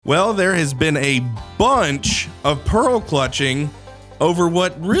Well, there has been a bunch of pearl clutching over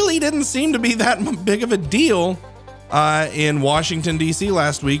what really didn't seem to be that big of a deal in Washington, D.C.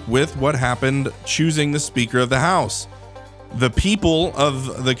 last week with what happened choosing the Speaker of the House. The people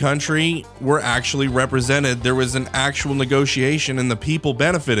of the country were actually represented. There was an actual negotiation and the people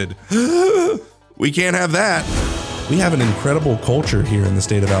benefited. We can't have that. We have an incredible culture here in the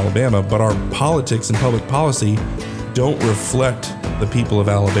state of Alabama, but our politics and public policy don't reflect the people of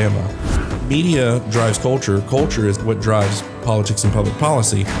Alabama. Media drives culture. Culture is what drives politics and public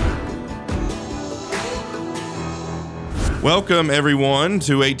policy. Welcome, everyone,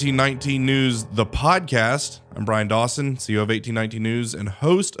 to 1819 News, the podcast. I'm Brian Dawson, CEO of 1819 News and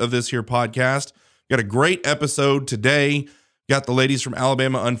host of this here podcast. Got a great episode today. Got the ladies from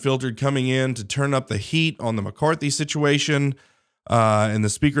Alabama Unfiltered coming in to turn up the heat on the McCarthy situation and the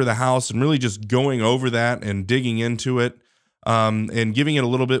Speaker of the House, and really just going over that and digging into it and giving it a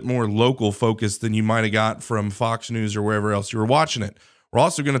little bit more local focus than you might have got from Fox News or wherever else you were watching it. We're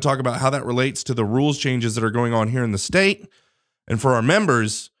also going to talk about how that relates to the rules changes that are going on here in the state. And for our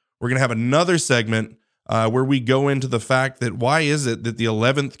members, we're going to have another segment where we go into the fact that why is it that the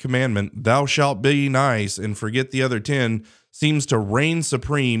 11th commandment, thou shalt be nice and forget the other 10, seems to reign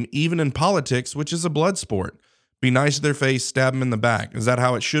supreme even in politics, which is a blood sport. Be nice to their face, stab them in the back. Is that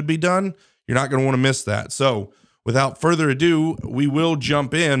how it should be done? You're not going to want to miss that. So without further ado, we will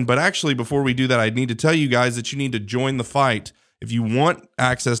jump in. But actually, before we do that, I need to tell you guys that you need to join the fight. If you want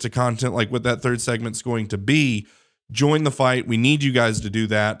access to content like what that third segment's going to be, join the fight. We need you guys to do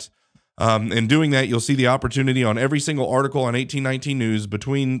that. In doing that, you'll see the opportunity on every single article on 1819 News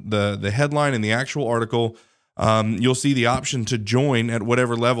between the headline and the actual article. You'll see the option to join at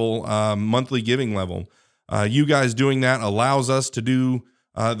whatever level, monthly giving level. You guys doing that allows us to do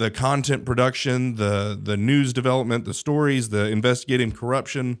the content production, the news development, the stories, the investigating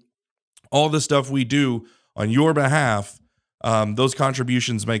corruption, all the stuff we do on your behalf. Those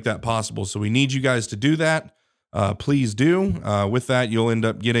contributions make that possible. So we need you guys to do that. Please do. With that, you'll end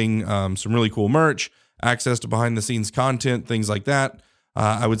up getting some really cool merch, access to behind the scenes content, things like that.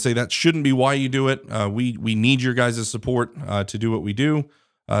 I would say that shouldn't be why you do it. We need your guys' support to do what we do.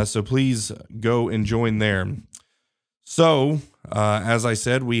 So please go and join there. So, as I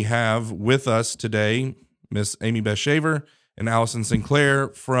said, we have with us today Miss Amy Beth Shaver and Allison Sinclair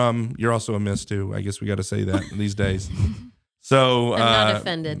from, you're also a Miss too. I guess we got to say that these days. So, I'm not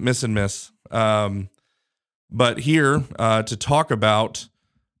offended. Miss and Miss. But here to talk about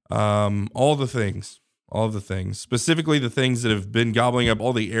all the things, specifically the things that have been gobbling up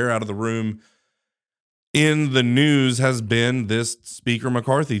all the air out of the room in the news has been this Speaker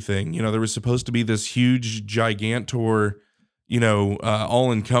McCarthy thing. You know, there was supposed to be this huge gigantor,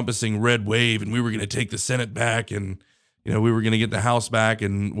 all-encompassing red wave, and we were going to take the Senate back, and, we were going to get the House back,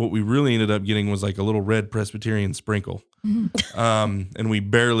 and what we really ended up getting was like a little red Presbyterian sprinkle. And we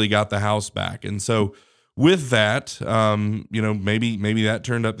barely got the House back. And so with that, maybe that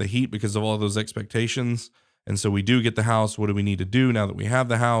turned up the heat because of all those expectations. And so we do get the House. What do we need to do now that we have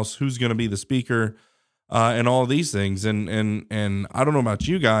the House? Who's going to be the Speaker? And all of these things. And I don't know about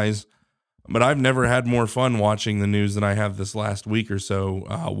you guys, but I've never had more fun watching the news than I have this last week or so,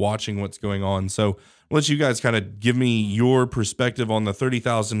 watching what's going on. So I'll let you guys kind of give me your perspective on the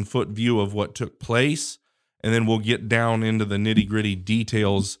 30,000 foot view of what took place. And then we'll get down into the nitty gritty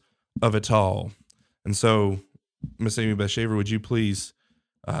details of it all. And so, Miss Amy Beth Shaver, would you please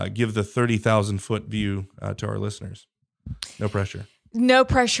give the 30,000 foot view to our listeners? No pressure. No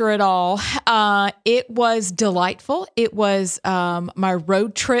pressure at all. It was delightful. It was my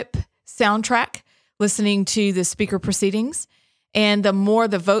road trip soundtrack, listening to the Speaker proceedings. And the more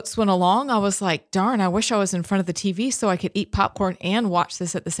the votes went along, I was like, darn, I wish I was in front of the TV so I could eat popcorn and watch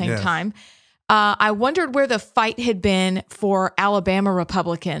this at the same time. I wondered where the fight had been for Alabama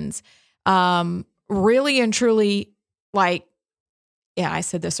Republicans. Really and truly, I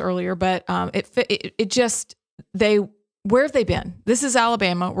said this earlier, but where have they been? This is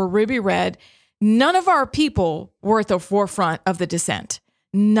Alabama. We're ruby red. None of our people were at the forefront of the dissent.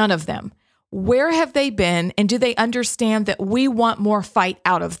 None of them. Where have they been? And do they understand that we want more fight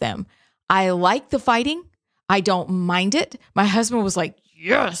out of them? I like the fighting. I don't mind it. My husband was like,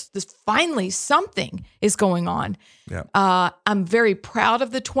 yes, this finally something is going on. Yeah. I'm very proud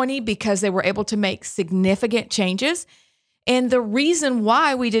of the 20 because they were able to make significant changes. And the reason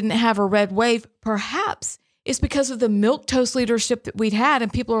why we didn't have a red wave, perhaps, is because of the milquetoast leadership that we'd had.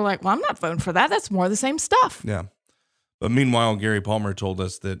 And people are like, well, I'm not voting for that. That's more of the same stuff. Yeah. But meanwhile, Gary Palmer told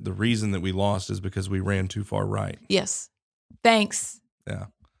us that the reason that we lost is because we ran too far right. Yes. Thanks. Yeah.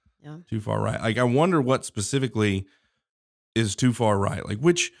 Too far right. I wonder what specifically is too far right? Like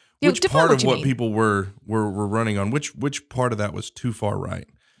which define part what of you what mean. people were running on? Which part of that was too far right?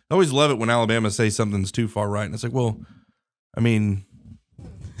 I always love it when Alabama say something's too far right, and it's like, well, I mean,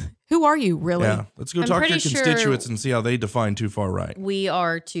 Who are you, really? yeah, let's go I'm talk to your pretty constituents sure and see how they define too far right. We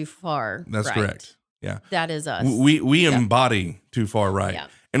are too far. That's right. correct. Yeah, That is us. we embody too far right, Yeah.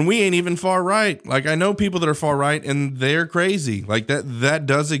 and we ain't even far right. Like I know people that are far right, and they're crazy. Like that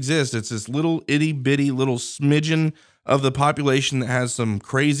does exist. It's this little itty bitty little smidgen of the population that has some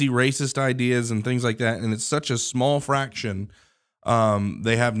crazy racist ideas and things like that, and it's such a small fraction.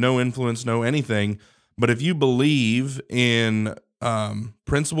 They have no influence, no anything. But if you believe in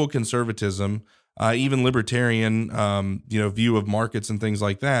principled conservatism, even libertarian, view of markets and things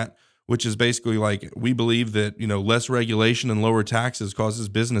like that, which is basically like we believe that less regulation and lower taxes causes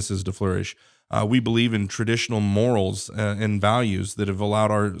businesses to flourish. We believe in traditional morals and values that have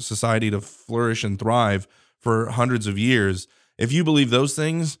allowed our society to flourish and thrive for hundreds of years. If you believe those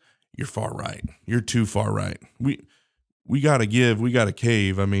things, you're far right. You're too far right. We got to give, we got to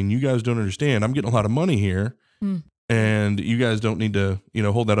cave. I mean, you guys don't understand. I'm getting a lot of money here. And you guys don't need to,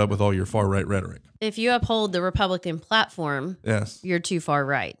 hold that up with all your far right rhetoric. If you uphold the Republican platform, Yes, you're too far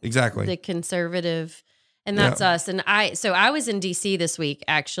right. exactly. The conservative, and that's us. And I was in DC this week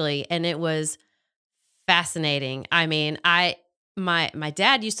actually, and it was fascinating. I mean, my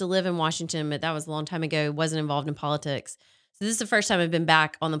dad used to live in Washington, but that was a long time ago. Wasn't involved in politics. So this is the first time I've been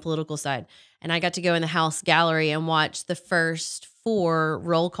back on the political side, and I got to go in the House gallery and watch the first 4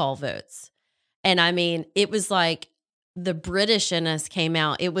 roll call votes. And I mean, it was like the British in us came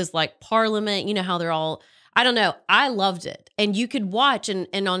out. It was like Parliament. You know how they're all, I don't know. I loved it. And you could watch, and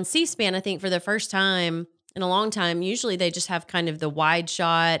on C-SPAN, I think for the first time in a long time, usually they just have kind of the wide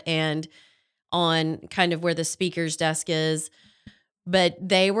shot and on kind of where the speaker's desk is. But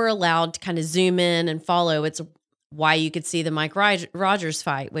they were allowed to kind of zoom in and follow. It's why you could see the Mike Rogers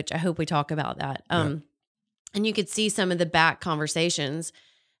fight, which I hope we talk about that. And you could see some of the back conversations.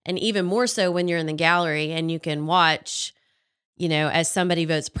 And even more so when you're in the gallery and you can watch, as somebody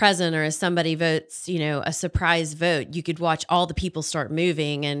votes present or as somebody votes, a surprise vote, you could watch all the people start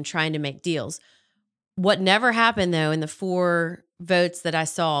moving and trying to make deals. What never happened, though, in the 4 votes that I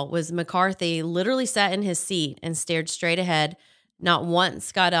saw was McCarthy literally sat in his seat and stared straight ahead, not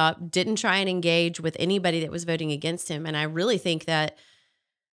once got up, didn't try and engage with anybody that was voting against him. And I really think that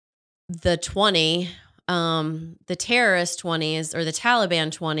the 20... the terrorist 20 or the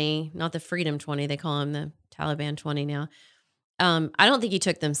Taliban 20, not the Freedom 20. They call him the Taliban 20 now. I don't think he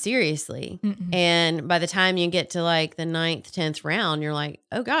took them seriously. Mm-mm. And by the time you get to like the 9th, 10th round, you're like,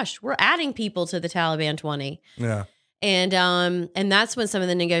 oh gosh, we're adding people to the Taliban 20. Yeah. And that's when some of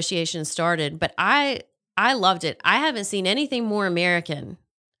the negotiations started. But I loved it. I haven't seen anything more American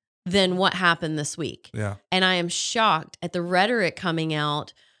than what happened this week. Yeah. And I am shocked at the rhetoric coming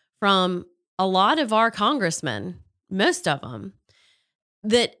out from a lot of our congressmen, most of them,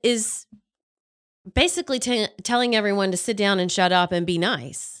 that is basically telling everyone to sit down and shut up and be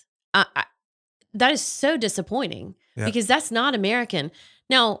nice. That is so disappointing because that's not American.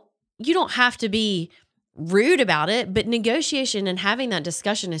 Now, you don't have to be rude about it, but negotiation and having that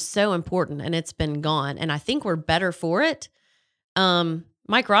discussion is so important, and it's been gone. And I think we're better for it.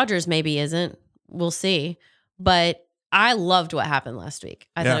 Mike Rogers maybe isn't. We'll see. But I loved what happened last week.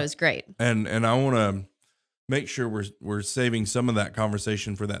 I thought it was great. And I want to make sure we're saving some of that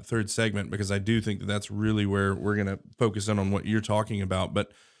conversation for that third segment, because I do think that that's really where we're going to focus in on what you're talking about.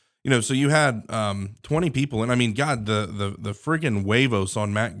 But so you had 20 people, and I mean, God, the friggin' huevos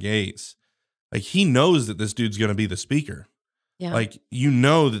on Matt Gaetz. Like, he knows that this dude's going to be the speaker. Yeah. Like,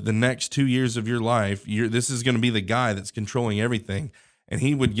 that the next 2 years of your life, this is going to be the guy that's controlling everything. And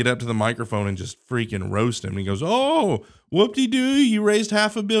he would get up to the microphone and just freaking roast him. And he goes, "Oh, whoop-de-doo, you raised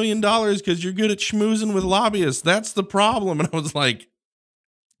 $500 million because you're good at schmoozing with lobbyists. That's the problem." And I was like,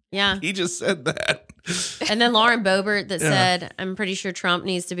 yeah, he just said that. And then Lauren Boebert that said, I'm pretty sure Trump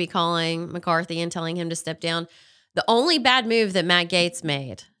needs to be calling McCarthy and telling him to step down. The only bad move that Matt Gaetz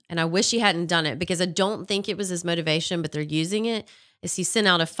made, and I wish he hadn't done it because I don't think it was his motivation, but they're using it, is he sent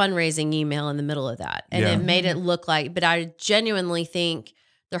out a fundraising email in the middle of that. And it made it look like, but I genuinely think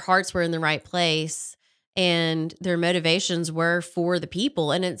their hearts were in the right place and their motivations were for the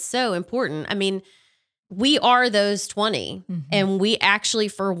people. And it's so important. I mean, we are those 20 and we actually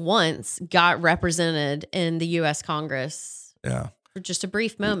for once got represented in the U.S. Congress. Yeah. For just a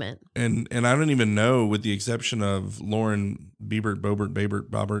brief moment. And I don't even know, with the exception of Lauren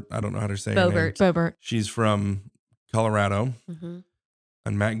Boebert, I don't know how to say her name. Boebert. She's from Colorado. Mm-hmm.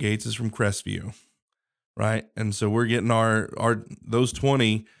 And Matt Gaetz is from Crestview, right? And so we're getting our those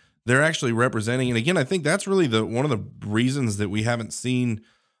 20 they're actually representing. And again, I think that's really one of the reasons that we haven't seen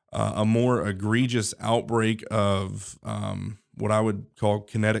a more egregious outbreak of what I would call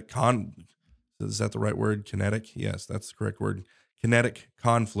is that the right word? Kinetic? Yes, that's the correct word. Kinetic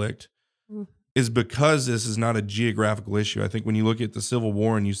conflict is because this is not a geographical issue. I think when you look at the Civil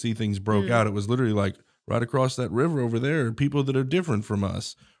War and you see things broke out, it was literally like right across that river over there are people that are different from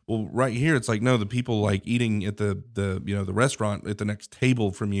us. Well, right here, it's like, no, the people like eating at the restaurant at the next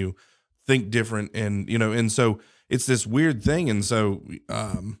table from you think different. And, and so it's this weird thing. And so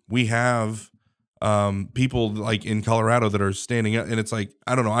we have people like in Colorado that are standing up, and it's like,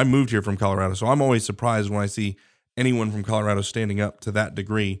 I don't know, I moved here from Colorado, so I'm always surprised when I see anyone from Colorado standing up to that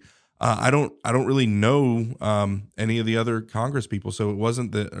degree. I don't really know any of the other Congress people, so it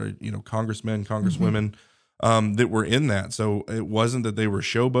wasn't that, or, congressmen, congresswomen that were in that. So it wasn't that they were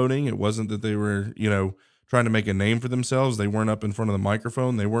showboating. It wasn't that they were, trying to make a name for themselves. They weren't up in front of the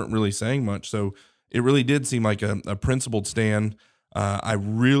microphone. They weren't really saying much. So it really did seem like a principled stand. I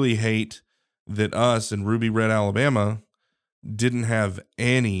really hate that us in Ruby Red, Alabama didn't have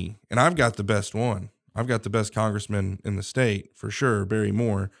any, and I've got the best one. I've got the best congressman in the state for sure, Barry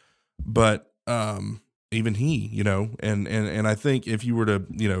Moore. But even he, and I think if you were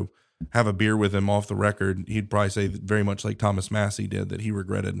to, have a beer with him off the record, he'd probably say very much like Thomas Massey did, that he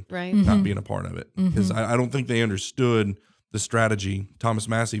regretted not being a part of it. Because I don't think they understood the strategy. Thomas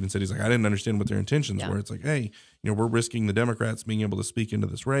Massey even said, he's like, I didn't understand what their intentions were. It's like, hey, we're risking the Democrats being able to speak into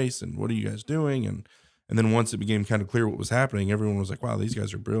this race, and what are you guys doing? And then once it became kind of clear what was happening, everyone was like, wow, these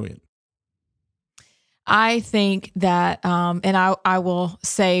guys are brilliant. I think that, and I will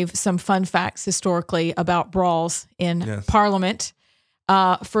save some fun facts historically about brawls in Parliament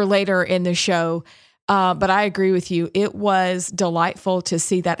for later in the show. But I agree with you. It was delightful to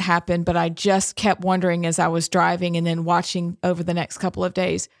see that happen. But I just kept wondering as I was driving and then watching over the next couple of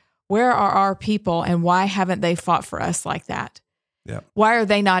days, where are our people and why haven't they fought for us like that? Yeah. Why are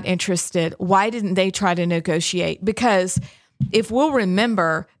they not interested? Why didn't they try to negotiate? Because if we'll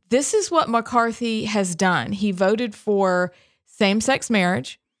remember, this is what McCarthy has done. He voted for same-sex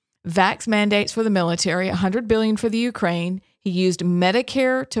marriage, vax mandates for the military, $100 billion for the Ukraine. He used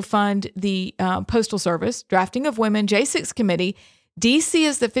Medicare to fund the Postal Service, drafting of women, J6 committee. D.C.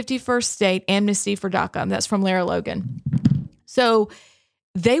 is the 51st state, amnesty for DACA. That's from Lara Logan. So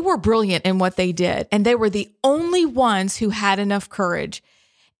they were brilliant in what they did, and they were the only ones who had enough courage.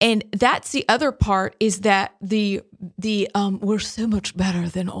 And that's the other part, is that the we're so much better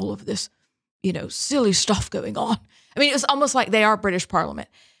than all of this, silly stuff going on. I mean, it was almost like they are British Parliament.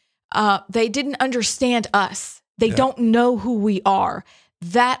 They didn't understand us. They don't know who we are.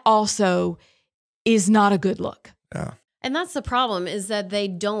 That also is not a good look. Yeah. And that's the problem, is that they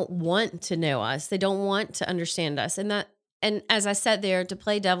don't want to know us. They don't want to understand us. And as I said there, to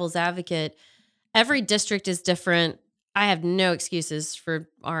play devil's advocate, every district is different. I have no excuses for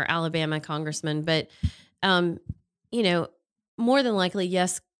our Alabama congressman, but, more than likely,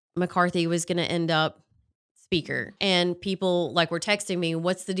 yes, McCarthy was going to end up speaker. And people were texting me,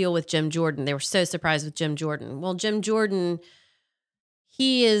 what's the deal with Jim Jordan? They were so surprised with Jim Jordan. Well, Jim Jordan,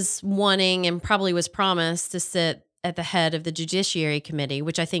 he is wanting and probably was promised to sit at the head of the Judiciary Committee,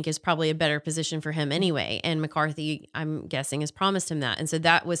 which I think is probably a better position for him anyway. And McCarthy, I'm guessing, has promised him that. And so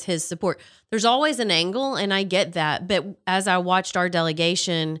that was his support. There's always an angle, and I get that. But as I watched our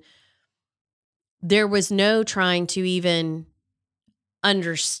delegation, there was no trying to even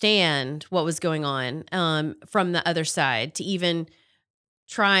understand what was going on from the other side, to even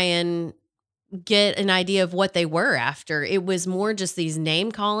try and get an idea of what they were after. It was more just these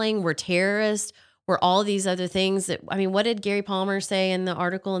name calling, we're terrorists, we're all these other things that, what did Gary Palmer say in the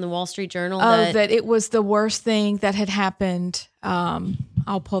article in the Wall Street Journal? That it was the worst thing that had happened.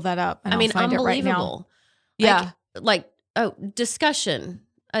 I'll pull that up and I'll find it right now. Yeah. Discussion,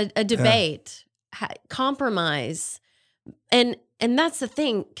 a debate, compromise. And that's the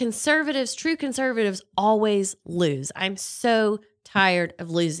thing. True conservatives always lose. I'm so tired of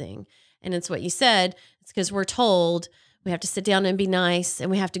losing. And it's what you said. It's because we're told we have to sit down and be nice,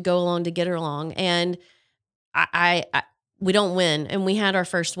 and we have to go along to get along. And we don't win. And we had our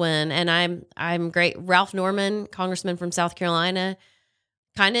first win. And I'm great. Ralph Norman, congressman from South Carolina,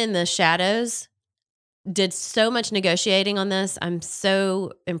 kind of in the shadows, did so much negotiating on this. I'm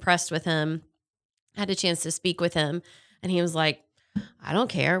so impressed with him. I had a chance to speak with him, and he was like, I don't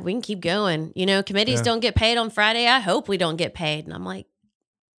care. We can keep going. Committees don't get paid on Friday. I hope we don't get paid. And I'm like,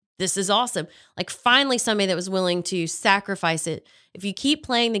 this is awesome. Like finally somebody that was willing to sacrifice it. If you keep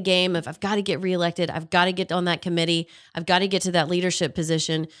playing the game of, I've got to get reelected, I've got to get on that committee, I've got to get to that leadership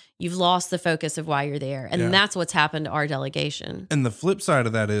position, you've lost the focus of why you're there. And that's what's happened to our delegation. And the flip side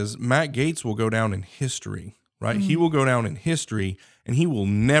of that is Matt Gaetz will go down in history, right? He will go down in history, and he will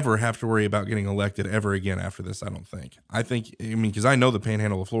never have to worry about getting elected ever again after this, I don't think. Because I know the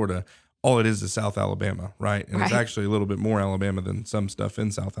Panhandle of Florida, all it is South Alabama, right? And it's actually a little bit more Alabama than some stuff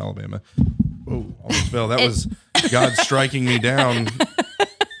in South Alabama. Oh, almost fell. That was God striking me down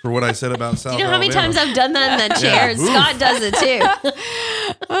for what I said about South Alabama. You know how many times I've done that in that chair? Scott does it too.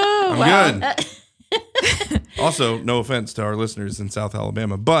 I'm good. Also, no offense to our listeners in South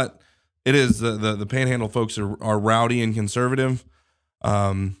Alabama, but it is the Panhandle folks are rowdy and conservative.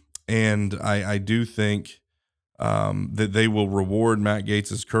 And I do think that they will reward Matt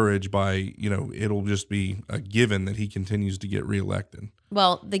Gaetz's courage by, it'll just be a given that he continues to get reelected.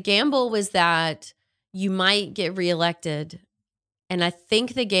 Well, the gamble was that you might get reelected, and I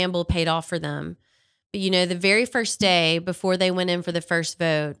think the gamble paid off for them. But, the very first day before they went in for the first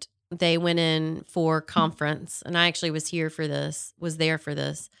vote, they went in for conference, and I actually was there for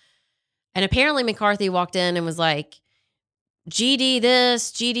this. And apparently McCarthy walked in and was like, GD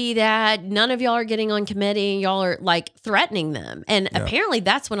this, GD that, none of y'all are getting on committee. Y'all are like threatening them. And apparently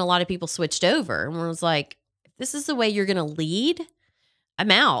that's when a lot of people switched over and was like, if this is the way you're going to lead,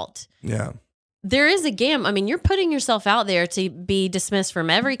 I'm out. Yeah. There is a gamble. I mean, you're putting yourself out there to be dismissed from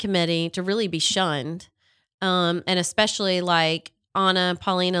every committee, to really be shunned. And especially like Anna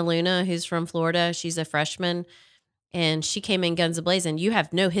Paulina Luna, who's from Florida. She's a freshman and she came in guns a-blazing. You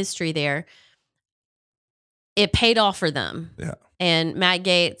have no history there. It paid off for them. Yeah. And Matt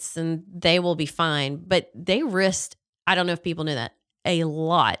Gaetz, and they will be fine. But they risked, I don't know if people knew that, a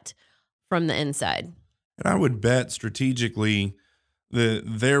lot from the inside. And I would bet strategically that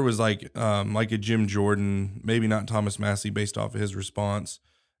there was like a Jim Jordan, maybe not Thomas Massey based off of his response,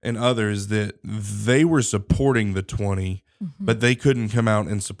 and others that they were supporting the 20, but they couldn't come out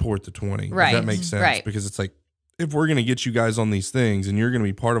and support the 20. Right. If that makes sense. Right. Because it's like, if we're going to get you guys on these things and you're going to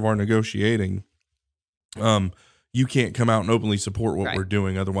be part of our negotiating, you can't come out and openly support what we're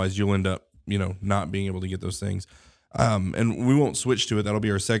doing. Otherwise you'll end up, not being able to get those things. And we won't switch to it. That'll be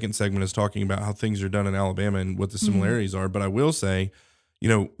our second segment, is talking about how things are done in Alabama and what the similarities are. But I will say,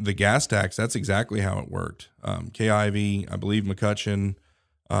 the gas tax, that's exactly how it worked. Kay Ivey, I believe McCutcheon,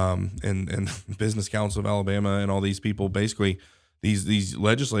 and Business Council of Alabama and all these people, basically these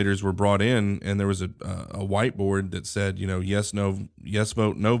legislators were brought in, and there was a whiteboard that said, yes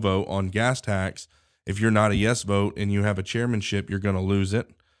vote, no vote on gas tax. If you're not a yes vote and you have a chairmanship, you're going to lose it.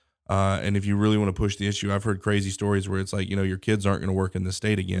 And if you really want to push the issue, I've heard crazy stories where it's like, your kids aren't going to work in the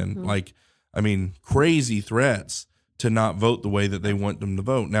state again. Crazy threats to not vote the way that they want them to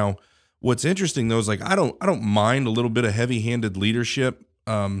vote. Now, what's interesting though is like, I don't mind a little bit of heavy-handed leadership.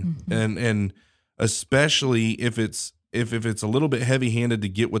 And especially if it's a little bit heavy-handed to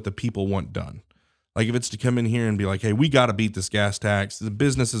get what the people want done. Like if it's to come in here and be like, hey, we got to beat this gas tax. The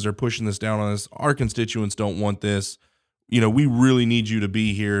businesses are pushing this down on us. Our constituents don't want this. We really need you to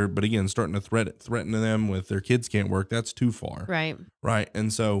be here. But again, starting to threaten them with their kids can't work, that's too far. Right. Right.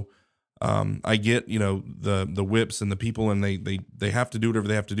 And so I get, the whips and the people, and they have to do whatever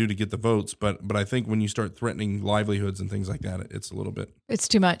they have to do to get the votes. But I think when you start threatening livelihoods and things like that, it's a little bit. It's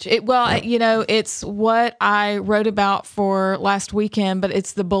too much. It's what I wrote about for last weekend, but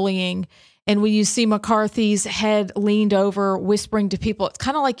it's the bullying. And when you see McCarthy's head leaned over, whispering to people, it's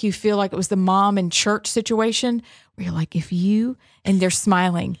kind of like you feel like it was the mom in church situation where you're like, and they're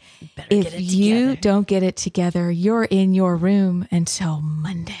smiling, if you don't get it together, you're in your room until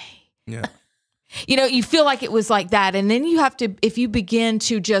Monday. Yeah. You feel like it was like that. And then you have to, if you begin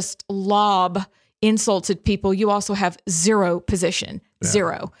to just lob insults at people, you also have zero position,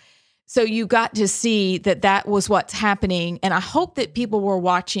 zero. So you got to see that was what's happening. And I hope that people were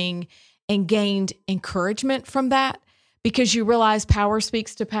watching and gained encouragement from that, because you realize power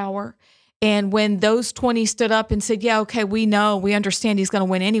speaks to power. And when those 20 stood up and said, yeah, okay, we understand he's going to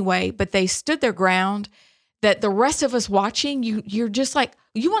win anyway, but they stood their ground, that the rest of us watching, you're just like,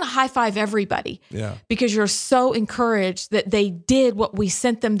 you want to high five everybody, because you're so encouraged that they did what we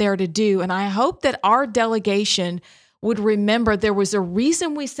sent them there to do. And I hope that our delegation would remember there was a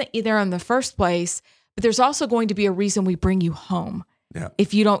reason we sent you there in the first place, but there's also going to be a reason we bring you home. Yeah.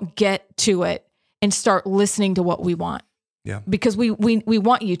 If you don't get to it and start listening to what we want. Yeah. Because we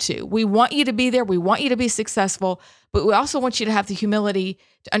want you to. We want you to be there. We want you to be successful. But we also want you to have the humility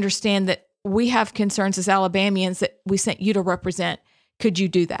to understand that we have concerns as Alabamians that we sent you to represent. Could you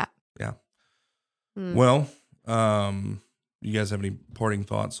do that? Yeah. Well, you guys have any parting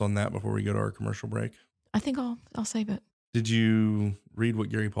thoughts on that before we go to our commercial break? I think I'll save it. Did you read what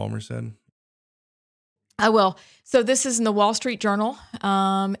Gary Palmer said? I will. So this is in the Wall Street Journal,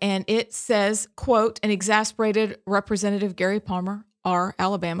 and it says, quote, an exasperated Representative Gary Palmer, R.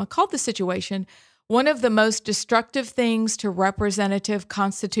 Alabama, called the situation one of the most destructive things to representative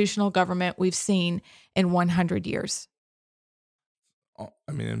constitutional government we've seen in 100 years.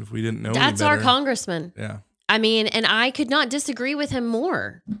 I mean, if we didn't know that's any better, our congressman. Yeah. I mean, and I could not disagree with him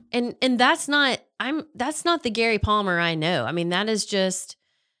more. And that's not the Gary Palmer I know. I mean, that is just,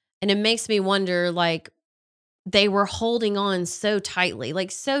 and it makes me wonder, like, they were holding on so tightly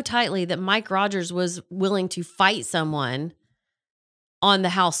that Mike Rogers was willing to fight someone on the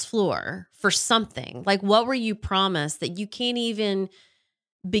House floor for something. Like, what were you promised that you can't even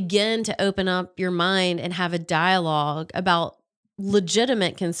begin to open up your mind and have a dialogue about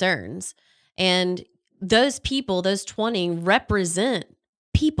legitimate concerns? And those people, those 20 represent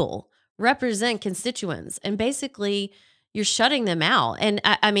people, represent constituents, and basically you're shutting them out. And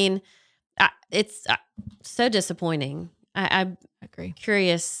I mean, it's so disappointing. I'm agree.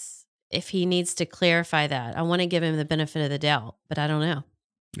 Curious if he needs to clarify that. I want to give him the benefit of the doubt, but I don't know.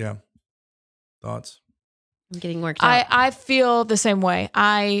 Yeah. Thoughts? I'm getting worked out. I feel the same way.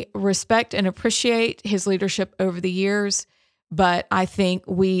 I respect and appreciate his leadership over the years, but I think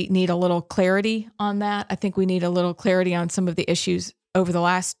we need a little clarity on that. I think we need a little clarity on some of the issues over the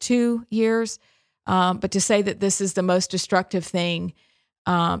last 2 years. But to say that this is the most destructive thing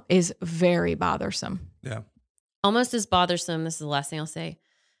is very bothersome. Yeah. Almost as bothersome, this is the last thing I'll say,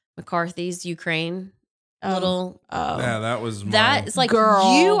 McCarthy's Ukraine little. Yeah, that was that is like,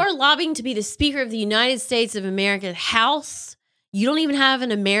 girl. You are lobbying to be the Speaker of the United States of America House. You don't even have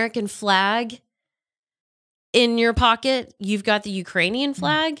an American flag in your pocket. You've got the Ukrainian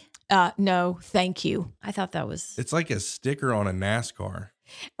flag. No, thank you. I thought that was. It's like a sticker on a NASCAR.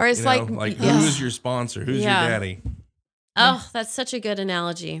 Or it's like yeah. Who's your sponsor? Who's Yeah. your daddy? Oh, that's such a good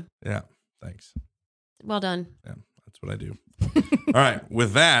analogy. Yeah. Thanks. Well done. Yeah, that's what I do. All right.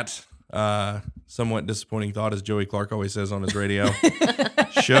 With that, somewhat disappointing thought, as Joey Clark always says on his radio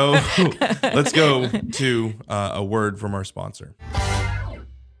show, let's go to a word from our sponsor.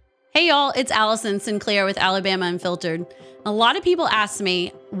 Hey y'all, it's Allison Sinclair with Alabama Unfiltered. A lot of people ask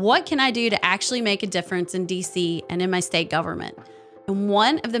me, what can I do to actually make a difference in DC and in my state government? And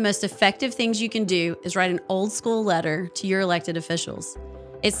one of the most effective things you can do is write an old school letter to your elected officials.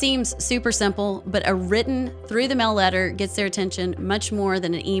 It seems super simple, but a written through the mail letter gets their attention much more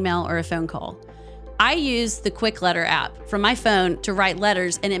than an email or a phone call. I use the Quick Letter app from my phone to write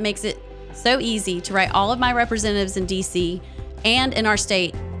letters, and it makes it so easy to write all of my representatives in DC and in our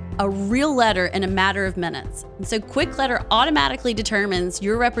state a real letter in a matter of minutes. And so Quick Letter automatically determines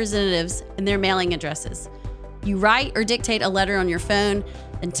your representatives and their mailing addresses. You write or dictate a letter on your phone,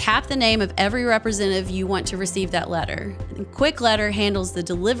 then tap the name of every representative you want to receive that letter. And Quick Letter handles the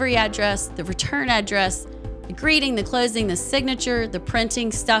delivery address, the return address, the greeting, the closing, the signature, the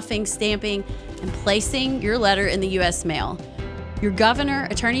printing, stuffing, stamping, and placing your letter in the U.S. mail. Your governor,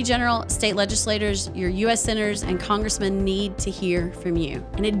 attorney general, state legislators, your U.S. senators, and congressmen need to hear from you.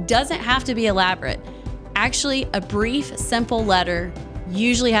 And it doesn't have to be elaborate. Actually, a brief, simple letter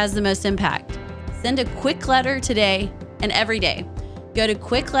usually has the most impact. Send a Quick Letter today and every day. Go to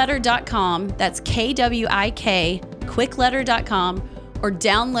quickletter.com, that's KWIK, quickletter.com, or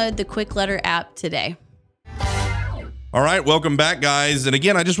download the Quick Letter app today. All right, welcome back, guys. And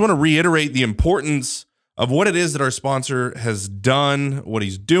again, I just want to reiterate the importance of what it is that our sponsor has done, what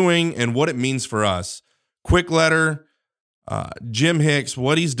he's doing, and what it means for us. Quick Letter, Jim Hicks,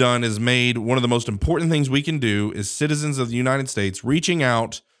 what he's done is made one of the most important things we can do as citizens of the United States, reaching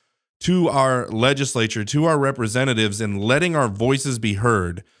out to our legislature, to our representatives, and letting our voices be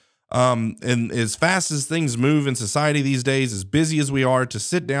heard. And as fast as things move in society these days, as busy as we are, to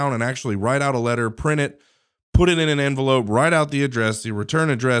sit down and actually write out a letter, print it, put it in an envelope, write out the address, the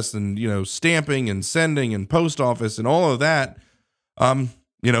return address, and, stamping and sending and post office and all of that,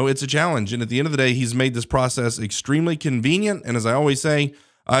 it's a challenge. And at the end of the day, he's made this process extremely convenient. And as I always say,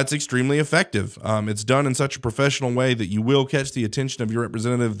 it's extremely effective. It's done in such a professional way that you will catch the attention of your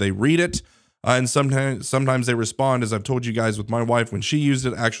representative. They read it, and sometimes they respond. As I've told you guys with my wife, when she used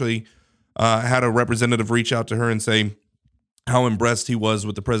it, actually had a representative reach out to her and say how impressed he was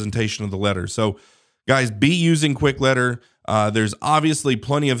with the presentation of the letter. So, guys, be using Quick Letter. There's obviously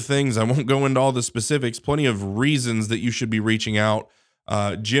plenty of things. I won't go into all the specifics. Plenty of reasons that you should be reaching out.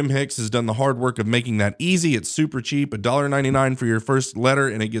 Jim Hicks has done the hard work of making that easy. It's super cheap, $1.99 for your first letter,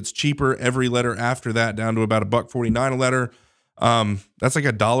 and it gets cheaper every letter after that, down to about $1.49 a letter. That's like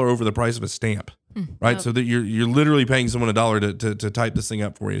 $1 over the price of a stamp. right? Yep. So that you're literally paying someone $1 to type this thing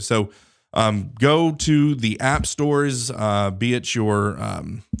up for you. So go to the app stores, be it your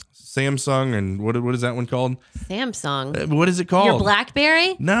Samsung and what is that one called? Samsung. What is it called? Your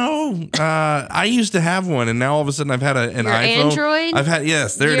BlackBerry? No, I used to have one, and now all of a sudden I've had an Your iPhone. Android? I've had it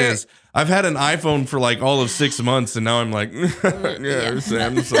is. I've had an iPhone for like all of 6 months, and now I'm like,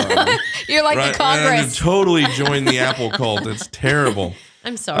 Samsung. You're like Right? the Congress. And I've totally joined the Apple cult. It's terrible.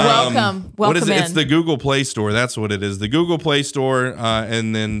 I'm sorry. Welcome What is it? in. It's the Google Play Store. That's what it is. The Google Play Store,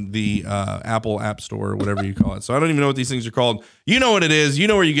 and then the Apple App Store, or whatever you call it. So I don't even know what these things are called. You know what it is. You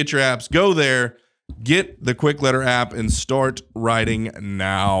know where you get your apps. Go there, get the Quick Letter app, and start writing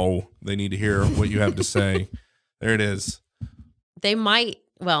now. They need to hear what you have to say. There it is. They might,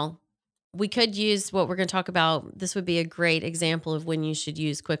 well, we could use what we're going to talk about. This would be a great example of when you should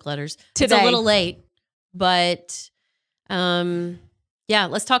use quick letters. It's Today. a little late, but yeah,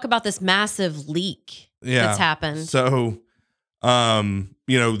 let's talk about this massive leak that's happened. So,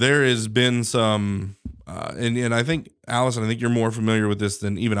 there has been some, and I think, Allison, I think you're more familiar with this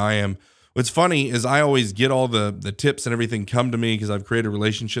than even I am. What's funny is I always get all the tips and everything come to me because I've created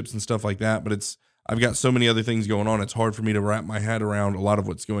relationships and stuff like that. But I've got so many other things going on. It's hard for me to wrap my head around a lot of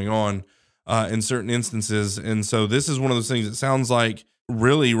what's going on in certain instances. And so this is one of those things that sounds like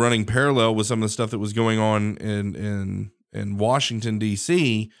really running parallel with some of the stuff that was going on in Washington,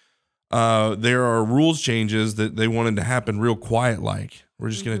 D.C. There are rules changes that they wanted to happen real quiet. Like, we're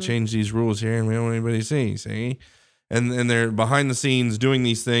just going to change these rules here and we don't want anybody to see. And they're behind the scenes doing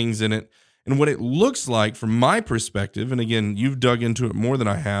these things. And what it looks like from my perspective, and again, you've dug into it more than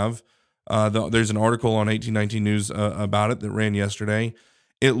I have. There's an article on 1819 News about it that ran yesterday.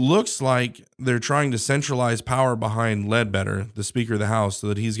 It looks like they're trying to centralize power behind Ledbetter, the Speaker of the House, so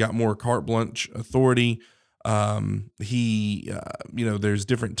that he's got more carte blanche authority. There's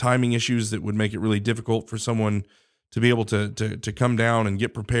different timing issues that would make it really difficult for someone to be able to come down and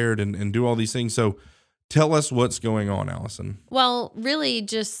get prepared and do all these things. So tell us what's going on, Allison. Well, really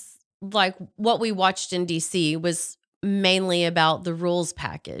just like what we watched in DC was mainly about the rules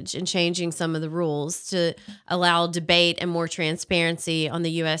package and changing some of the rules to allow debate and more transparency on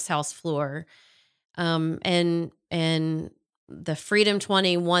the U.S. House floor. And the Freedom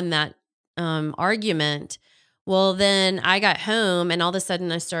 20 won that argument. Well, then I got home and all of a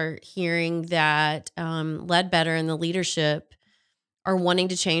sudden I start hearing that Ledbetter and the leadership are wanting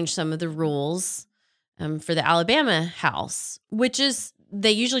to change some of the rules for the Alabama House, which is,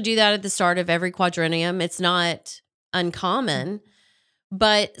 they usually do that at the start of every quadrennium. It's not uncommon,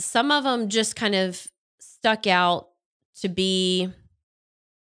 but some of them just kind of stuck out to be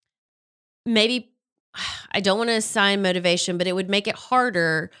maybe, I don't want to assign motivation, but it would make it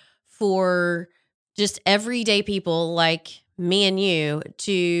harder for just everyday people like me and you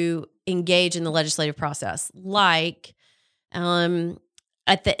to engage in the legislative process. Like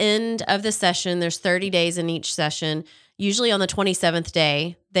at the end of the session, there's 30 days in each session. Usually on the 27th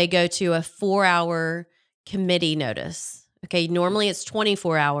day, they go to a 4-hour committee notice. Okay, normally it's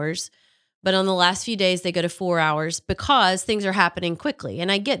 24 hours, but on the last few days they go to 4 hours because things are happening quickly,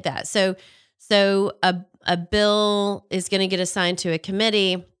 and I get that. So a bill is going to get assigned to a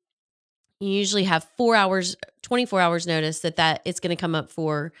committee. You usually have 4 hours, 24 hours notice that it's going to come up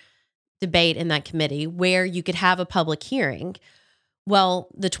for debate in that committee where you could have a public hearing. Well,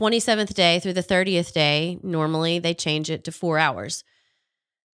 the 27th day through the 30th day, normally they change it to 4 hours.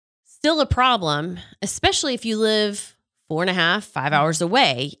 Still a problem, especially if you live 4.5, 5 hours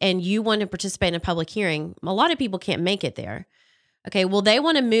away and you want to participate in a public hearing. A lot of people can't make it there. Okay, well, they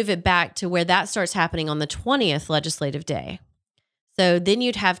want to move it back to where that starts happening on the 20th legislative day. So then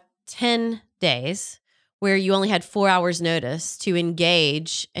you'd have 10 days where you only had 4 hours notice to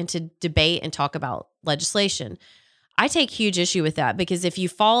engage and to debate and talk about legislation. I take huge issue with that because if you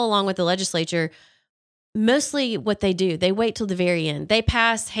follow along with the legislature, mostly what they do, they wait till the very end. They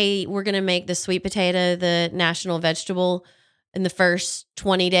pass, hey, we're going to make the sweet potato the national vegetable in the first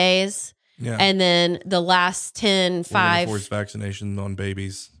 20 days. Yeah. And then the last 10, 5. Force vaccination on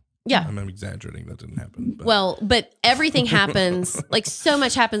babies. Yeah. I'm exaggerating. That didn't happen. But. Well, but everything happens, like so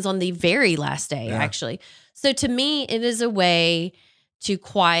much happens on the very last day, actually. So to me, it is a way to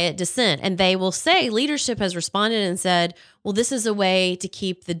quiet dissent. And they will say, leadership has responded and said, well, this is a way to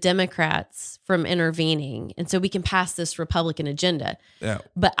keep the Democrats from intervening. And so we can pass this Republican agenda. Yeah.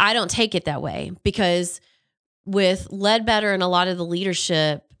 But I don't take it that way because with Ledbetter and a lot of the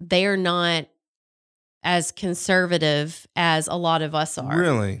leadership, they are not as conservative as a lot of us are.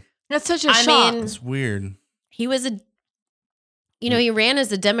 Really? That's such a shock. It's weird. He was he ran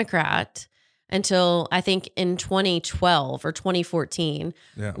as a Democrat until I think in 2012 or 2014,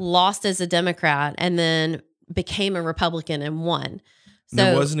 Yeah. lost as a Democrat, and then became a Republican and won. So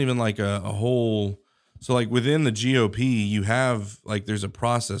There wasn't even like a whole, so like within the GOP, you have like, there's a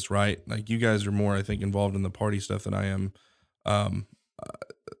process, right? Like you guys are more, I think, involved in the party stuff than I am.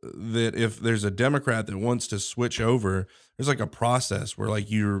 That if there's a Democrat that wants to switch over, there's like a process where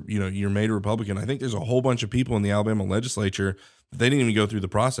like you're made a Republican. I think there's a whole bunch of people in the Alabama legislature that they didn't even go through the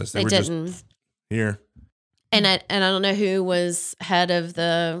process. They were didn't. just here. And I don't know who was head of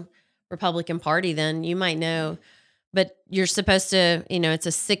the Republican Party then. You might know, but you're supposed to, it's a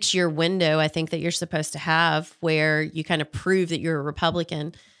 6-year window, I think, that you're supposed to have where you kind of prove that you're a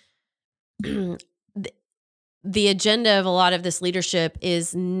Republican. The agenda of a lot of this leadership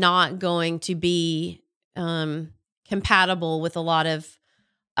is not going to be compatible with a lot of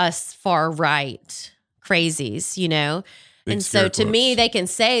us far right crazies, Big and scare so to me, quotes. they can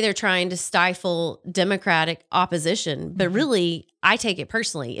say they're trying to stifle Democratic opposition, but really, I take it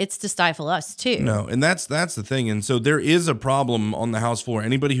personally. It's to stifle us too. No, and that's the thing. And so there is a problem on the House floor.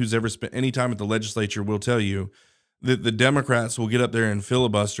 Anybody who's ever spent any time at the legislature will tell you that the Democrats will get up there and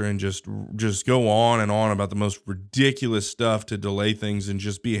filibuster and just go on and on about the most ridiculous stuff to delay things and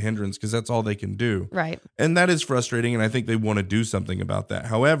just be a hindrance because that's all they can do. Right. And that is frustrating, and I think they want to do something about that.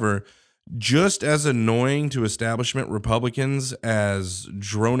 However, just as annoying to establishment Republicans as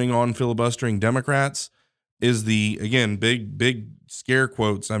droning on filibustering Democrats is the, again, big scare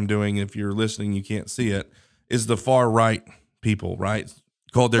quotes I'm doing. If you're listening, you can't see it, is the far right people, right?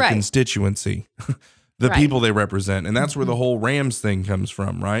 Called their Right. constituency, the Right. people they represent. And that's where the whole Rams thing comes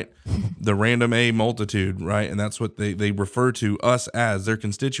from, right? The random A multitude, right? And that's what they refer to us as. Their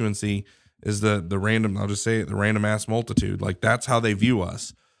constituency is the random, I'll just say it, the random ass multitude. Like that's how they view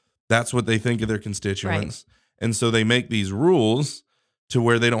us. That's what they think of their constituents. Right. And so they make these rules to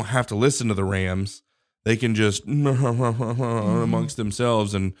where they don't have to listen to the Rams. They can just amongst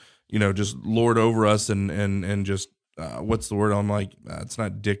themselves and, just lord over us and just, what's the word? I'm like, it's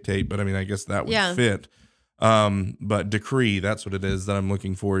not dictate, but I mean, I guess that would fit. But decree, that's what it is that I'm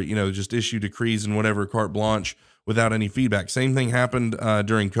looking for, just issue decrees and whatever, carte blanche without any feedback. Same thing happened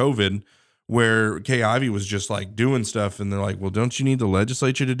during COVID, where Kay Ivey was just like doing stuff and they're like, well, don't you need the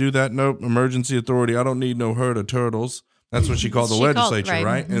legislature to do that? Nope. Emergency authority. I don't need no herd of turtles. That's what she called the legislature.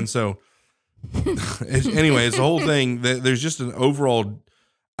 Right. And so anyway, it's the whole thing that there's just an overall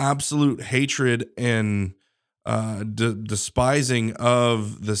absolute hatred and despising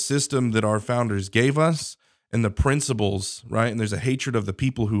of the system that our founders gave us and the principles, right? And there's a hatred of the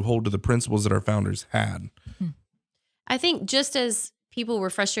people who hold to the principles that our founders had. I think just as people were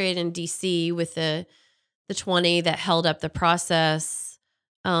frustrated in DC with the 20 that held up the process,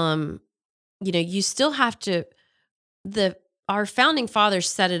 you still have to, our founding fathers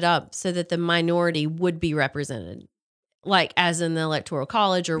set it up so that the minority would be represented, like as in the Electoral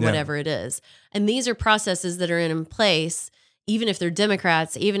College or whatever it is. And these are processes that are in place, even if they're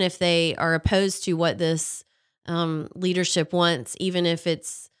Democrats, even if they are opposed to what this leadership wants, even if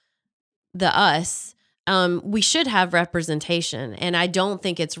it's the us. We should have representation, and I don't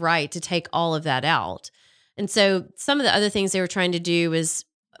think it's right to take all of that out. And so some of the other things they were trying to do is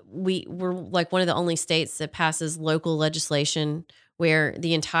we're like one of the only states that passes local legislation where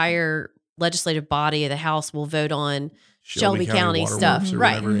the entire legislative body of the House will vote on Shelby County stuff.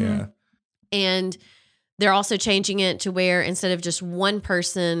 Right. Whatever, yeah. And they're also changing it to where instead of just one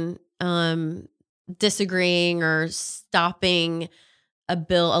person disagreeing or stopping a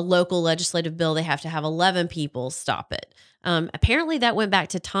local legislative bill, they have to have 11 people stop it. Apparently that went back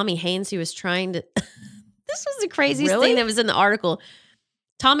to Tommy Haynes, who was trying to, this was the craziest thing that was in the article.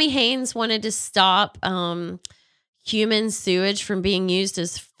 Tommy Haynes wanted to stop human sewage from being used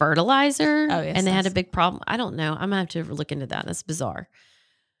as fertilizer. Oh, yes, and they had a big problem. I don't know. I'm gonna have to look into that. That's bizarre.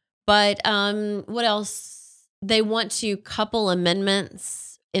 But what else? They want to couple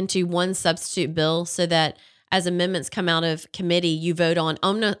amendments into one substitute bill so that as amendments come out of committee, you vote on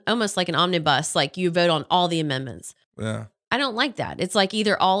almost like an omnibus, like you vote on all the amendments. Yeah. I don't like that. It's like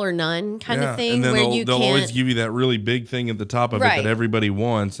either all or none kind of thing. And then where they'll always give you that really big thing at the top of it that everybody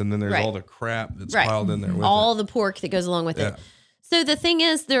wants. And then there's all the crap that's piled in there with all the pork that goes along with it. So the thing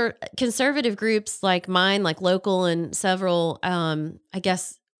is, there are conservative groups like mine, like Local and several, I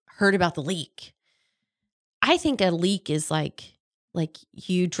guess, heard about the leak. I think a leak is like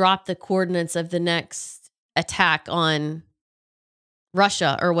you drop the coordinates of the next attack on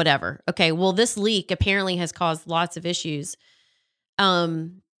Russia or whatever. Okay, well, this leak apparently has caused lots of issues.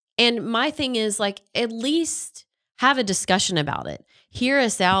 And my thing is like, at least have a discussion about it. Hear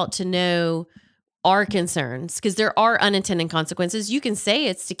us out to know are concerns, because there are unintended consequences. You can say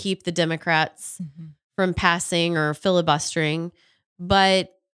it's to keep the Democrats from passing or filibustering,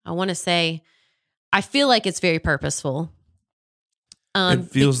 but I want to say I feel like it's very purposeful.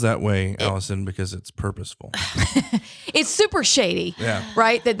 It feels that way, Allison, because it's purposeful. It's super shady, Yeah.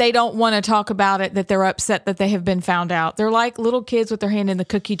 right? That they don't want to talk about it, that they're upset that they have been found out. They're like little kids with their hand in the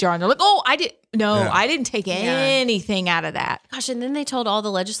cookie jar, and they're like, oh, I didn't take anything out of that. Gosh, and then they told all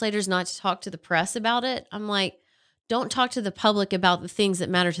the legislators not to talk to the press about it. I'm like, don't talk to the public about the things that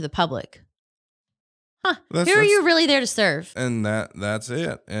matter to the public. Huh. Who are you really there to serve? And that's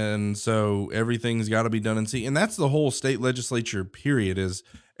it. And so everything's got to be done in secret. And that's the whole state legislature period, is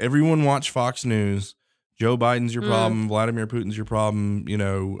everyone watch Fox News. Joe Biden's your problem. Vladimir Putin's your problem.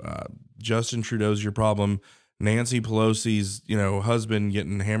 Justin Trudeau's your problem. Nancy Pelosi's, husband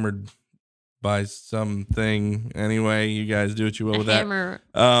getting hammered by something. Anyway, you guys do what you will with hammer.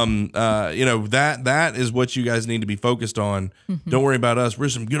 that. That is what you guys need to be focused on. Don't worry about us. We're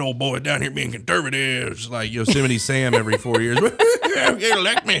some good old boys down here being conservatives, like Yosemite Sam every 4 years.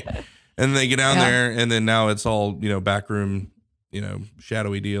 Elect me. And they get down there, and then now it's all, backroom,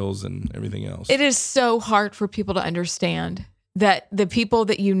 shadowy deals and everything else. It is so hard for people to understand that the people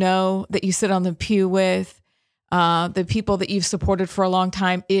that that you sit on the pew with, the people that you've supported for a long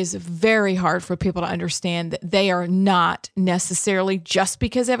time, is very hard for people to understand that they are not necessarily, just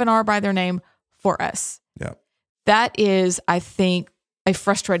because they have an R by their name, for us. Yeah. That is, I think, a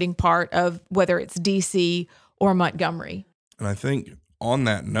frustrating part of whether it's DC or Montgomery. And I think on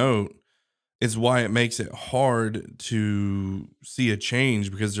that note is why it makes it hard to see a change,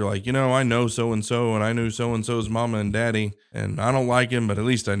 because they're like, I know so-and-so, and I knew so-and-so's mama and daddy, and I don't like him, but at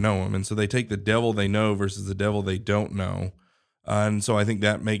least I know him. And so they take the devil they know versus the devil they don't know. And so I think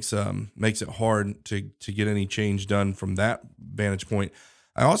that makes it hard to get any change done from that vantage point.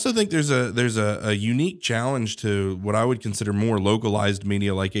 I also think there's a unique challenge to what I would consider more localized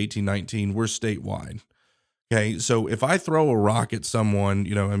media like 1819. We're statewide. Okay, so if I throw a rock at someone,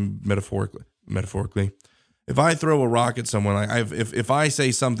 and metaphorically, if I throw a rock at someone, if I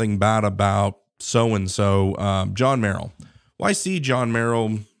say something bad about so-and-so, John Merrill, well, I see John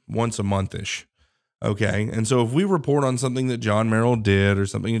Merrill once a month-ish. Okay, and so if we report on something that John Merrill did or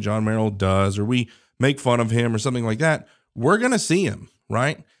something that John Merrill does, or we make fun of him or something like that, we're going to see him,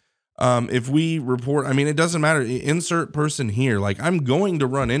 right? If we report, it doesn't matter, insert person here, like I'm going to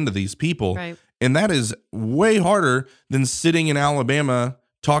run into these people. Right. And that is way harder than sitting in Alabama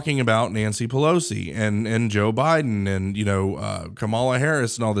talking about Nancy Pelosi and Joe Biden and, Kamala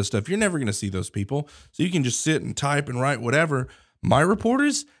Harris and all this stuff. You're never going to see those people. So you can just sit and type and write whatever. My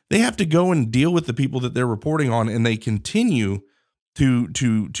reporters, they have to go and deal with the people that they're reporting on, and they continue to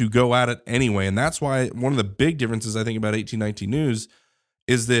go at it anyway. And that's why one of the big differences I think about 1819 News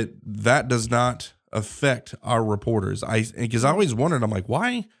is that does not affect our reporters. Because I always wondered, I'm like,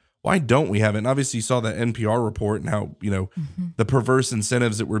 why don't we have it? And obviously you saw that NPR report and how, the perverse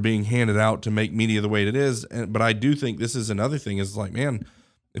incentives that were being handed out to make media the way it is. But I do think this is another thing, is like, man,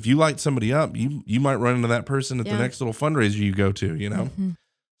 if you light somebody up, you might run into that person at the next little fundraiser you go to,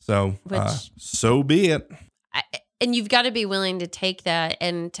 So, so be it. And you've got to be willing to take that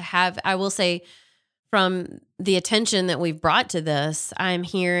and to have, I will say, from the attention that we've brought to this, I'm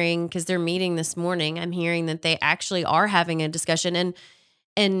hearing, because they're meeting this morning, I'm hearing that they actually are having a discussion,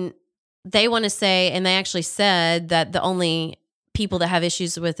 and they want to say, and they actually said that the only people that have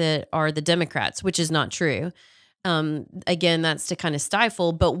issues with it are the Democrats, which is not true. Again, that's to kind of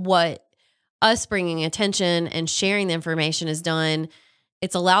stifle, but what us bringing attention and sharing the information has done,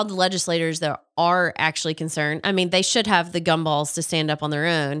 it's allowed the legislators that are actually concerned. They should have the gumballs to stand up on their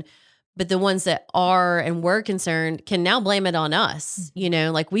own, but the ones that are and were concerned can now blame it on us.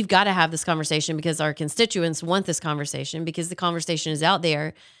 Like, we've got to have this conversation because our constituents want this conversation, because the conversation is out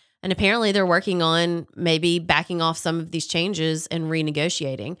there. And apparently they're working on maybe backing off some of these changes and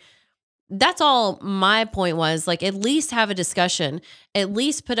renegotiating. That's all my point was, like, at least have a discussion, at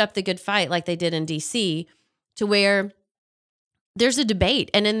least put up the good fight like they did in DC, to where there's a debate.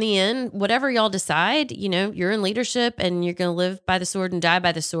 And in the end, whatever y'all decide, you're in leadership and you're going to live by the sword and die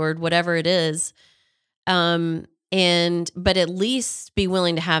by the sword, whatever it is. But at least be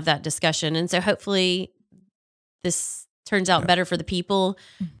willing to have that discussion. And so hopefully this turns out better for the people.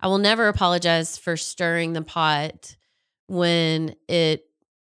 I will never apologize for stirring the pot when it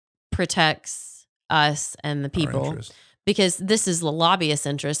protects us and the people, because this is the lobbyist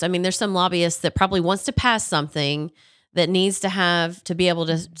interest. There's some lobbyist that probably wants to pass something that needs to be able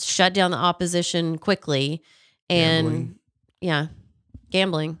to shut down the opposition quickly. And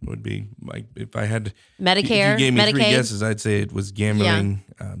Gambling. would be like if I had Medicare, If you gave me Medicaid. 3 guesses, I'd say it was gambling,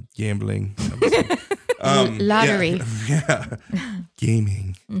 gambling, Lottery. yeah,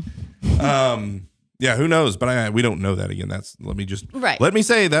 gaming. Yeah, who knows? But we don't know that again. Let me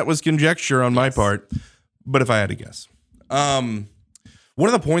say that was conjecture on my part. But if I had to guess, one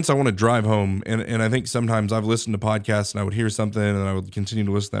of the points I want to drive home, and I think sometimes I've listened to podcasts and I would hear something and I would continue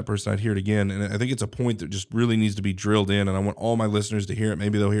to listen to that person. I'd hear it again. And I think it's a point that just really needs to be drilled in. And I want all my listeners to hear it.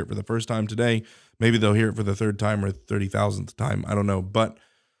 Maybe they'll hear it for the first time today. Maybe they'll hear it for the 3rd time or 30,000th time. I don't know. But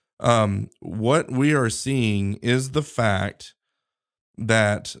what we are seeing is the fact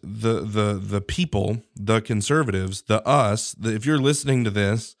that the people, the conservatives, if you're listening to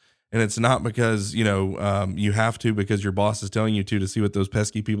this, and it's not because, you have to because your boss is telling you to see what those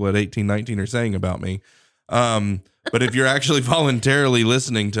pesky people at 1819 are saying about me. But if you're actually voluntarily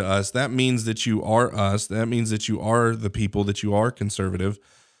listening to us, that means that you are us. That means that you are the people, that you are conservative.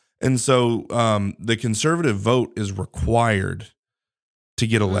 And so the conservative vote is required to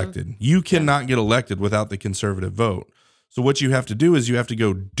get elected. You cannot get elected without the conservative vote. So what you have to do is you have to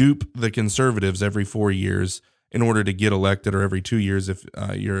go dupe the conservatives every 4 years in order to get elected, or every 2 years if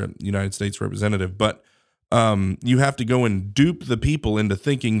you're a United States representative. But you have to go and dupe the people into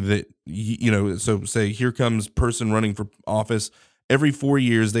thinking that, so say here comes person running for office. Every 4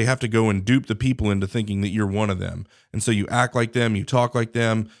 years, they have to go and dupe the people into thinking that you're one of them. And so you act like them, you talk like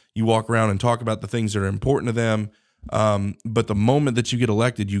them, you walk around and talk about the things that are important to them. But the moment that you get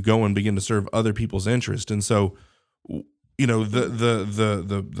elected, you go and begin to serve other people's interest. And so,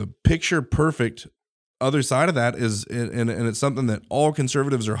 the picture perfect other side of that is, and it's something that all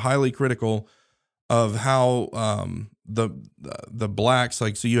conservatives are highly critical of, how the blacks,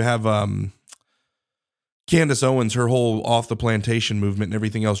 like, so you have Candace Owens, her whole Off the Plantation movement and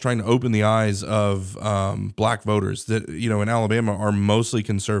everything else, trying to open the eyes of black voters that, in Alabama are mostly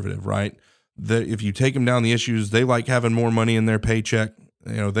conservative, right? That if you take them down the issues, they like having more money in their paycheck.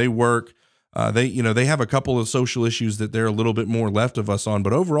 They work. They have a couple of social issues that they're a little bit more left of us on,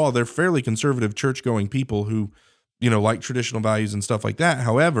 but overall they're fairly conservative, church-going people who, like traditional values and stuff like that.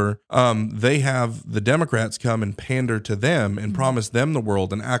 However, they have the Democrats come and pander to them and promise them the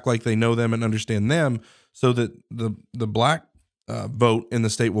world and act like they know them and understand them, so that the black vote in the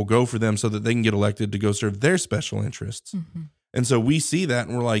state will go for them, so that they can get elected to go serve their special interests. Mm-hmm. And so we see that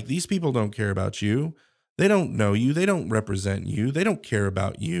and we're like, these people don't care about you. They don't know you. They don't represent you. They don't care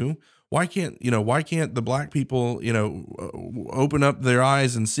about you. Why can't the black people, open up their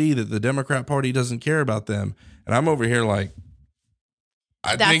eyes and see that the Democrat Party doesn't care about them? And I'm over here like,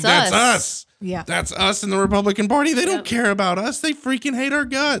 I think that's us. Yeah. That's us in the Republican Party. They don't care about us. They freaking hate our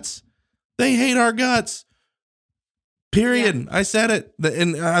guts. They hate our guts. Period. Yeah. I said it.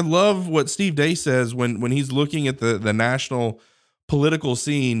 And I love what Steve Day says when he's looking at the national political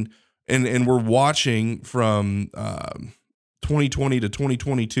scene, and we're watching from 2020 to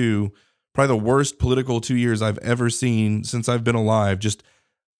 2022, probably the worst political 2 years I've ever seen since I've been alive. Just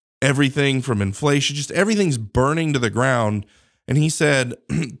everything from inflation, just everything's burning to the ground. And he said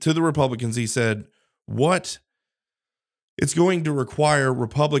to the Republicans, he said, it's going to require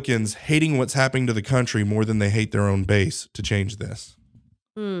Republicans hating what's happening to the country more than they hate their own base to change this.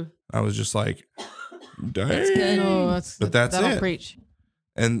 I was just like, dang. That's good. Oh, that's that'll it. Preach.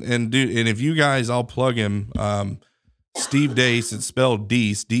 And dude, and if you guys, I'll plug him. Steve Deace, it's spelled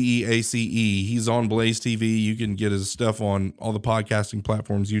Deace, Deace. He's on Blaze TV. You can get his stuff on all the podcasting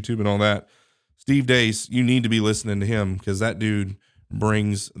platforms, YouTube and all that. Steve Deace, you need to be listening to him, because that dude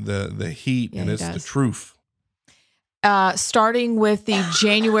brings the heat, and it's the truth. Starting with the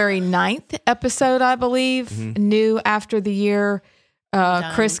January 9th episode, I believe, new after the year.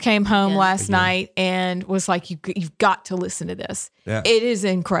 Chris came home last night and was like, you've got to listen to this. Yeah. It is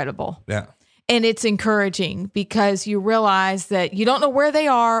incredible. Yeah. And it's encouraging, because you realize that you don't know where they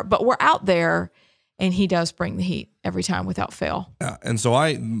are, but we're out there, and he does bring the heat every time without fail. Yeah. And so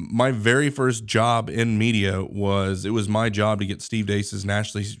my very first job in media was my job to get Steve Deace's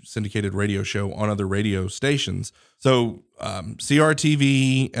nationally syndicated radio show on other radio stations. So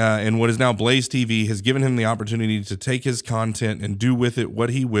CRTV and what is now Blaze TV has given him the opportunity to take his content and do with it what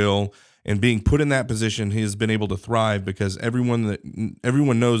he will. And being put in that position, he has been able to thrive, because everyone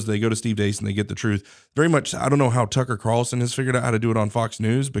knows they go to Steve Deace and they get the truth. Very much, I don't know how Tucker Carlson has figured out how to do it on Fox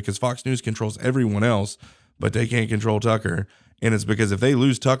News, because Fox News controls everyone else, but they can't control Tucker. And it's because if they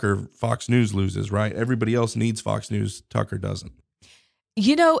lose Tucker, Fox News loses, right? Everybody else needs Fox News. Tucker doesn't.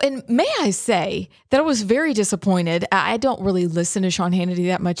 And may I say that I was very disappointed. I don't really listen to Sean Hannity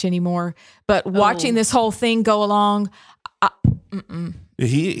that much anymore, but watching this whole thing go along,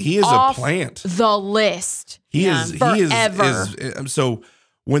 He is Off a plant. the list. He forever. is. So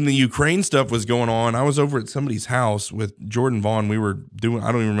when the Ukraine stuff was going on, I was over at somebody's house with Jordan Vaughn. We were doing,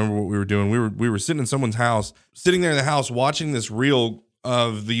 I don't even remember what we were doing. We were sitting in someone's house, sitting there in the house, watching this reel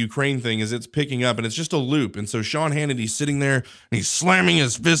of the Ukraine thing as it's picking up, and it's just a loop. And so Sean Hannity's sitting there and he's slamming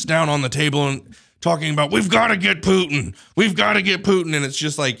his fist down on the table and talking about, we've got to get Putin. We've got to get Putin. And it's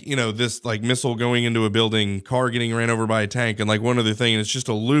just like, you know, this like missile going into a building, car getting ran over by a tank, and like one other thing. And it's just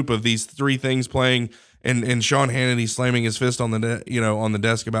a loop of these three things playing. And Sean Hannity slamming his fist on the on the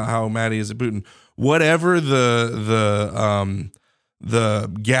desk about how mad he is at Putin. Whatever the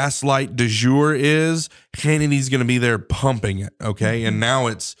gaslight du jour is, Hannity's going to be there pumping it. Okay, and now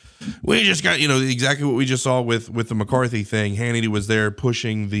we just got, you know, exactly what we just saw with the McCarthy thing. Hannity was there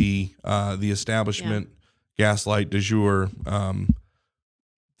pushing the establishment gaslight du jour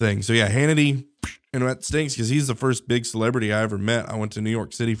thing. So yeah, Hannity, and that stinks because he's the first big celebrity I ever met. I went to New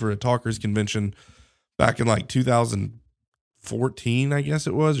York City for a talkers convention back in like 2014, I guess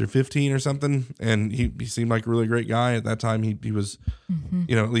it was, or 15 or something. And he seemed like a really great guy at that time. He was,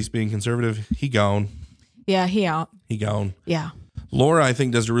 you know, at least being conservative. He gone. Yeah, he out. He gone. Yeah. Laura, I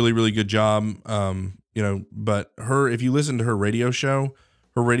think, does a really, really good job. You know, but if you listen to her radio show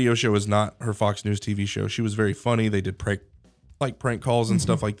is not her Fox News TV show. She was very funny. They did prank calls and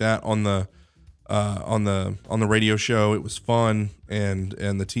stuff like that on the radio show. It was fun, and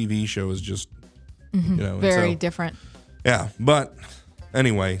the TV show is just, you know, very different. Yeah, but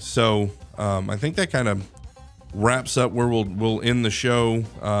anyway, so I think that kind of wraps up where we'll end the show,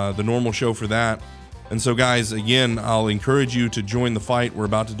 the normal show for that. And so, guys, again, I'll encourage you to join the fight. We're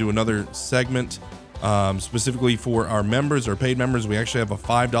about to do another segment specifically for our members, our paid members. We actually have a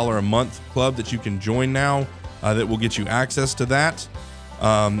 $5 a month club that you can join now that will get you access to that.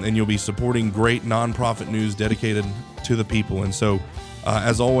 And you'll be supporting great nonprofit news dedicated to the people. And so,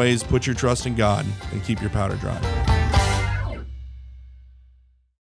 as always, put your trust in God and keep your powder dry.